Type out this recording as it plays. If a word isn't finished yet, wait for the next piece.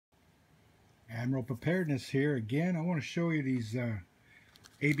Admiral Preparedness here again. I want to show you these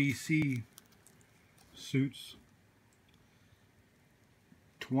ABC suits.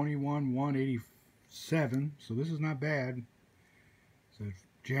 21,187. So this is not bad. So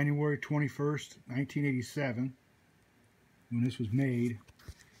January 21st, 1987, when this was made.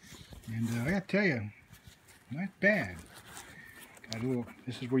 And I gotta tell you, not bad. Got a little.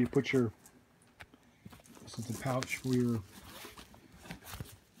 This is where you put your. This is the pouch for your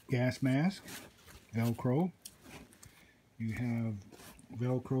gas mask. Velcro. You have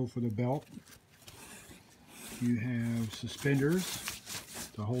Velcro for the belt. You have suspenders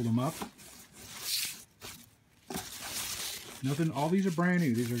to hold them up. Nothing. All these are brand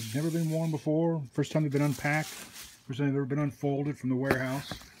new. These have never been worn before. First time they've been unpacked. First time they've ever been unfolded from the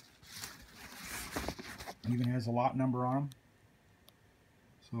warehouse. Even has a lot number on them.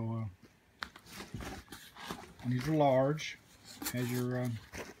 So and these are large. Has your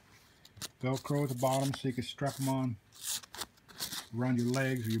Velcro at the bottom, so you can strap them on around your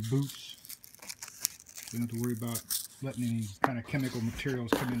legs or your boots. You don't have to worry about letting any kind of chemical materials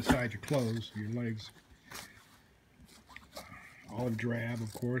come inside your clothes, your legs. Olive drab,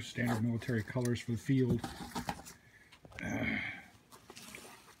 of course, standard military colors for the field.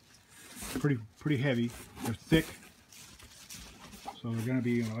 Pretty heavy. They're thick, so they're going to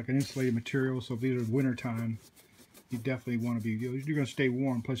be like an insulated material. So if these are winter time, you definitely want to be. You're going to stay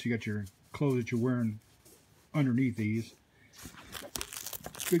warm. Plus, you got your clothes that you're wearing underneath these.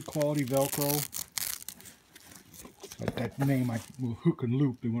 Good quality Velcro. Like that name, like hook and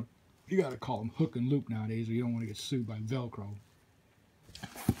loop. You got to call them hook and loop nowadays, or you don't want to get sued by Velcro.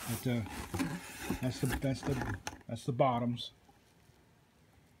 But that's the bottoms.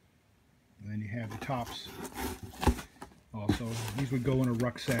 And then you have the tops. Also, these would go in a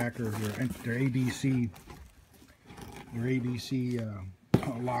rucksack or their ABC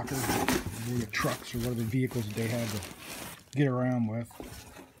locker, or your trucks or whatever vehicles that they have to get around with.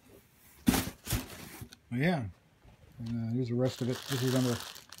 But yeah, and here's the rest of it. This is under.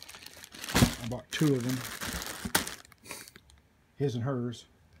 I bought two of them, his and hers.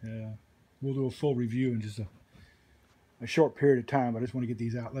 We'll do a full review in just a short period of time. But I just want to get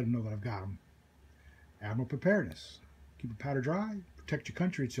these out, let them know that I've got them. Admiral Preparedness. Keep your powder dry, protect your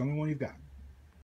country. It's the only one you've got.